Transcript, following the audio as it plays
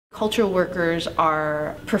cultural workers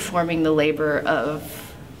are performing the labor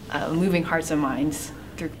of moving hearts and minds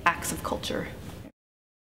through acts of culture.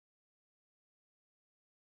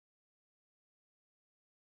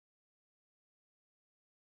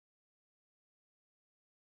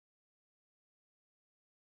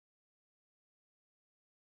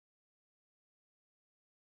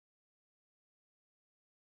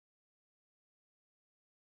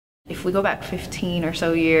 If we go back 15 or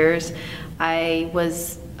so years, I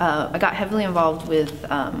got heavily involved with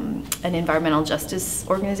an environmental justice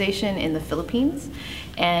organization in the Philippines.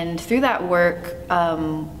 And through that work,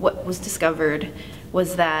 what was discovered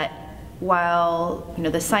was that while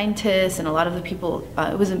the scientists and a lot of the people,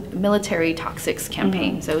 it was a military toxics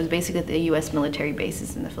campaign, so it was basically the US military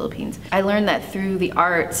bases in the Philippines. I learned that through the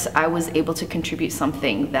arts, I was able to contribute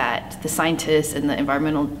something that the scientists and the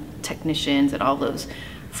environmental technicians and all those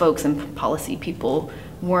folks and policy people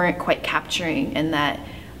weren't quite capturing, and that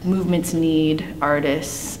movements need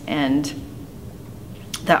artists, and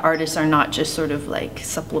that artists are not just sort of like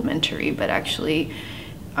supplementary, but actually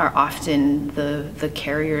are often the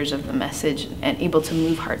carriers of the message and able to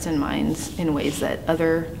move hearts and minds in ways that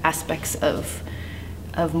other aspects of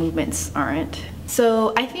movements aren't.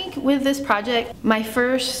 So I think with this project, my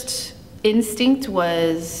first instinct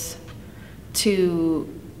was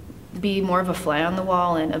to be more of a fly on the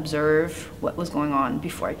wall and observe what was going on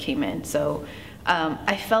before I came in. So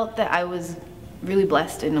I felt that I was really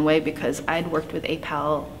blessed in a way because I'd worked with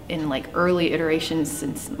AYPAL in like early iterations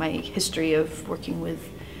since my history of working with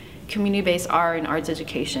community-based art and arts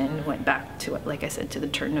education went back to, like I said, to the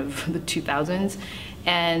turn of the 2000s.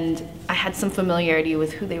 And I had some familiarity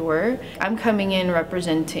with who they were. I'm coming in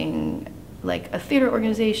representing like a theater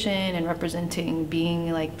organization and representing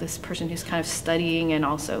being like this person who's kind of studying and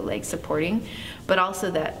also like supporting, but also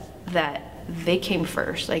that they came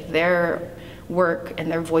first, like their work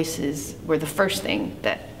and their voices were the first thing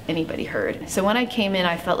that anybody heard. So when I came in,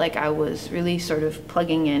 I felt like I was really sort of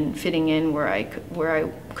plugging in, fitting in where I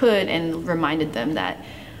could, and reminded them that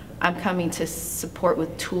I'm coming to support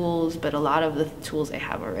with tools, but a lot of the tools I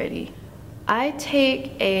have already. I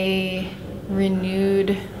take a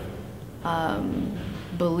renewed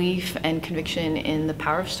belief and conviction in the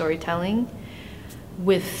power of storytelling,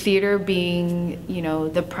 with theater being,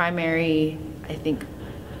 the primary, I think,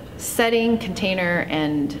 setting, container,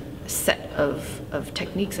 and set of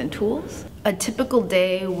techniques and tools. A typical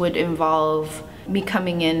day would involve me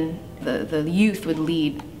coming in, the youth would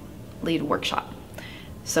lead a workshop.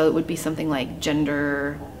 So it would be something like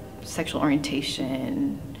gender, sexual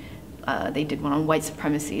orientation. They did one on white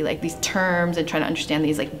supremacy, like these terms, and trying to understand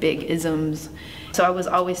these like big isms. So I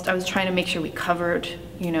was trying to make sure we covered,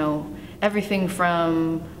 everything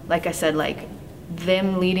from, like I said, like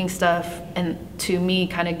them leading stuff, and to me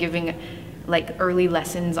kind of giving like early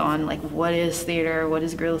lessons on like what is theater, what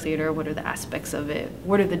is guerrilla theater, what are the aspects of it,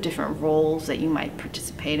 what are the different roles that you might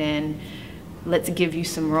participate in. Let's give you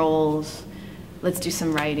some roles, let's do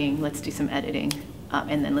some writing, let's do some editing.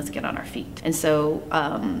 And then let's get on our feet. And so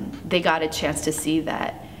they got a chance to see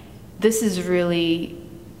that this is really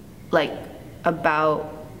like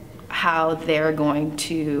about how they're going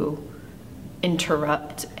to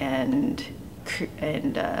interrupt and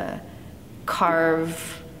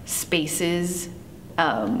carve spaces,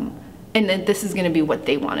 and then this is going to be what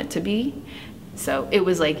they want it to be. So it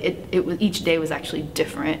was like it was, each day was actually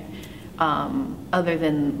different, other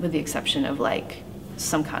than with the exception of like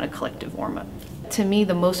some kind of collective warm-up. To me,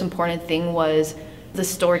 the most important thing was the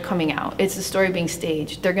story coming out. It's the story being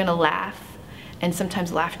staged. They're gonna laugh, and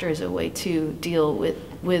sometimes laughter is a way to deal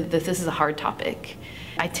with this is a hard topic.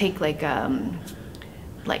 I take like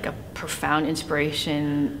a profound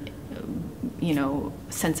inspiration,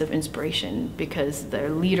 sense of inspiration, because their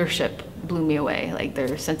leadership blew me away. Like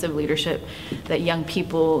their sense of leadership, that young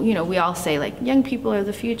people, we all say like young people are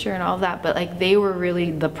the future and all that, but like they were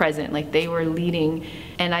really the present, like they were leading.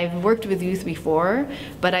 And I've worked with youth before,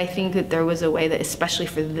 but I think that there was a way that, especially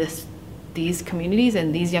for these communities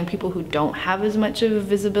and these young people who don't have as much of a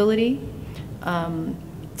visibility,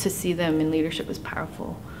 to see them in leadership was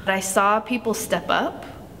powerful. But I saw people step up,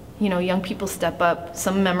 young people step up.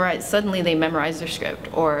 Some suddenly they memorized their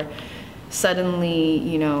script, or suddenly,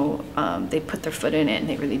 they put their foot in it and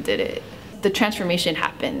they really did it. The transformation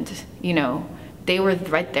happened, they were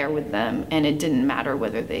right there with them, and it didn't matter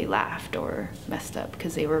whether they laughed or messed up,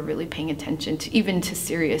 because they were really paying attention to even to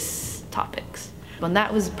serious topics. And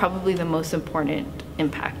that was probably the most important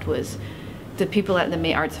impact, was the people at the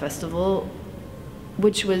May Arts Festival,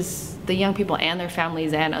 which was the young people and their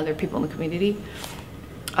families and other people in the community,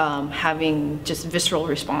 having just visceral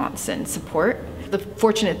response and support. the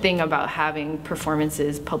fortunate thing about having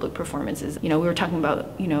performances, public performances. You know, we were talking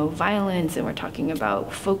about, you know, violence, and we're talking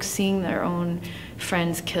about folks seeing their own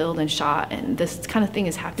friends killed and shot, and this kind of thing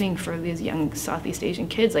is happening for these young Southeast Asian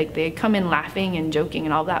kids. Like, they come in laughing and joking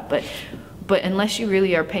and all that, but unless you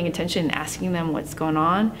really are paying attention and asking them what's going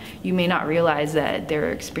on, you may not realize that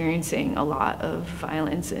they're experiencing a lot of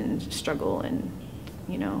violence and struggle and,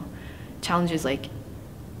 you know, challenges, like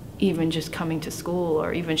even just coming to school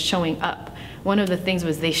or even showing up. One of the things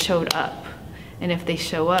was they showed up, and if they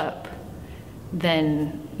show up,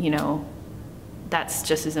 then, you know, that's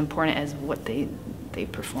just as important as what they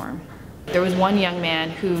perform. There was one young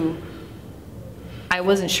man who I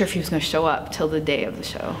wasn't sure if he was going to show up till the day of the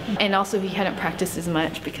show. And also he hadn't practiced as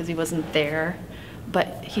much because he wasn't there,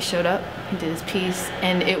 but he showed up, he did his piece,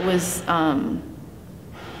 and it was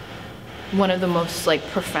one of the most like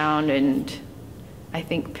profound and I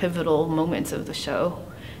think pivotal moments of the show,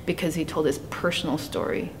 because he told his personal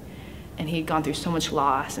story, and he'd gone through so much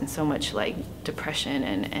loss and so much like depression,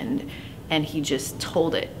 and he just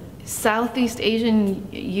told it. Southeast Asian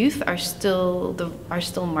youth are still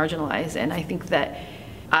marginalized, and I think that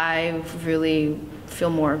I really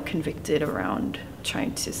feel more convicted around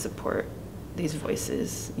trying to support these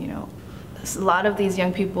voices. You know, a lot of these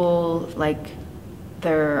young people, like,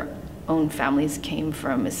 their own families came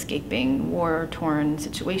from escaping war-torn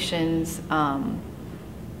situations,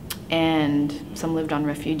 and some lived on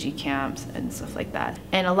refugee camps and stuff like that.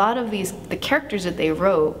 And a lot of the characters that they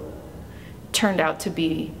wrote turned out to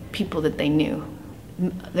be people that they knew.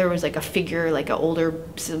 There was like a figure, like an older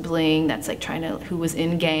sibling that's like who was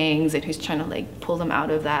in gangs and who's trying to like pull them out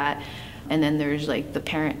of that. And then there's like the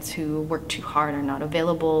parents who work too hard, are not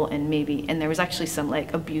available, and there was actually some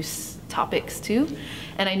like abuse topics too.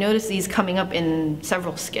 And I noticed these coming up in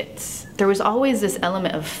several skits. There was always this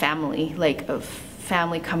element of family, like of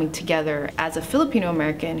family coming together. As a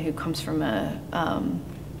Filipino-American who comes from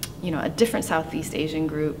you know, a different Southeast Asian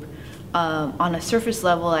group, on a surface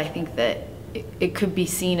level, I think that it could be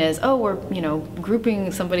seen as, oh, we're, you know,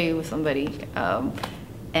 grouping somebody with somebody,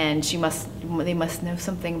 and they must know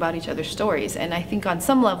something about each other's stories. And I think on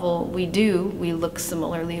some level we do. We look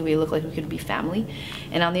similarly. We look like we could be family.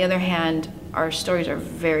 And on the other hand, our stories are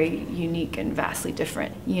very unique and vastly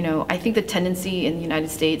different. You know, I think the tendency in the United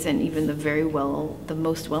States, and even the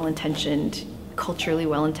most well-intentioned, culturally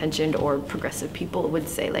well-intentioned or progressive people would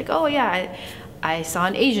say like, oh yeah, I saw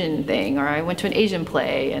an Asian thing, or I went to an Asian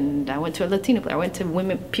play, and I went to a Latino play, I went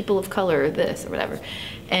to people of color, this or whatever.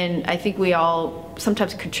 And I think we all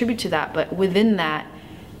sometimes contribute to that, but within that,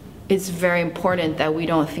 it's very important that we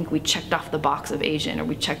don't think we checked off the box of Asian, or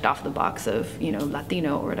we checked off the box of, you know,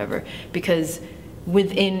 Latino or whatever, because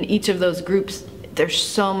within each of those groups, there's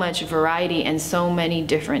so much variety and so many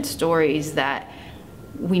different stories that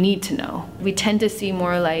we need to know. We tend to see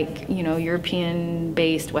more like, you know,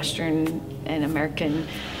 European-based, Western and American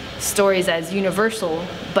stories as universal,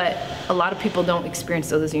 but a lot of people don't experience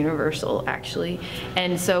those as universal, actually.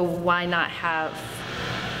 And so why not have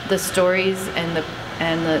the stories and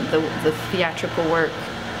the theatrical work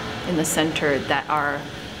in the center that are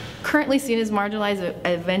currently seen as marginalized?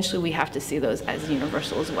 Eventually we have to see those as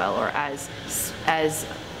universal as well, or as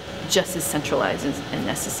just as centralized and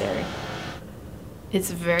necessary. It's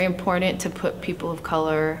very important to put people of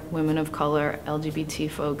color, women of color, LGBT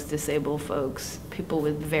folks, disabled folks, people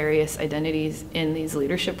with various identities in these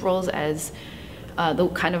leadership roles as the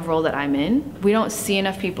kind of role that I'm in. We don't see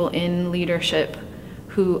enough people in leadership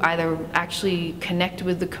who either actually connect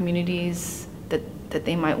with the communities that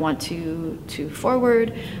they might want to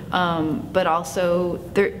forward, but also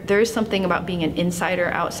there is something about being an insider,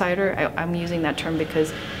 outsider. I'm using that term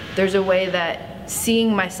because there's a way that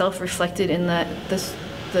seeing myself reflected in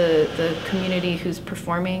the community who's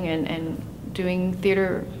performing and doing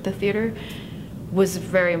the theater was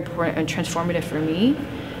very important and transformative for me.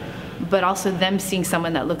 But also them seeing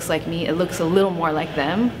someone that looks like me, it looks a little more like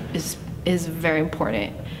them, is very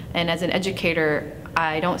important. And as an educator,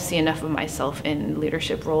 I don't see enough of myself in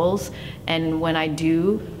leadership roles, and when I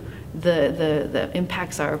do, the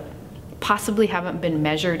impacts possibly haven't been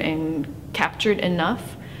measured and captured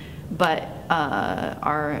enough, but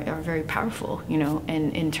are very powerful, you know,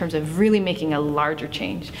 and in terms of really making a larger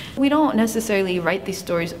change. We don't necessarily write these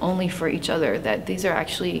stories only for each other, that these are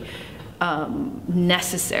actually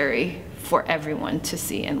necessary for everyone to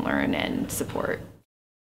see and learn and support.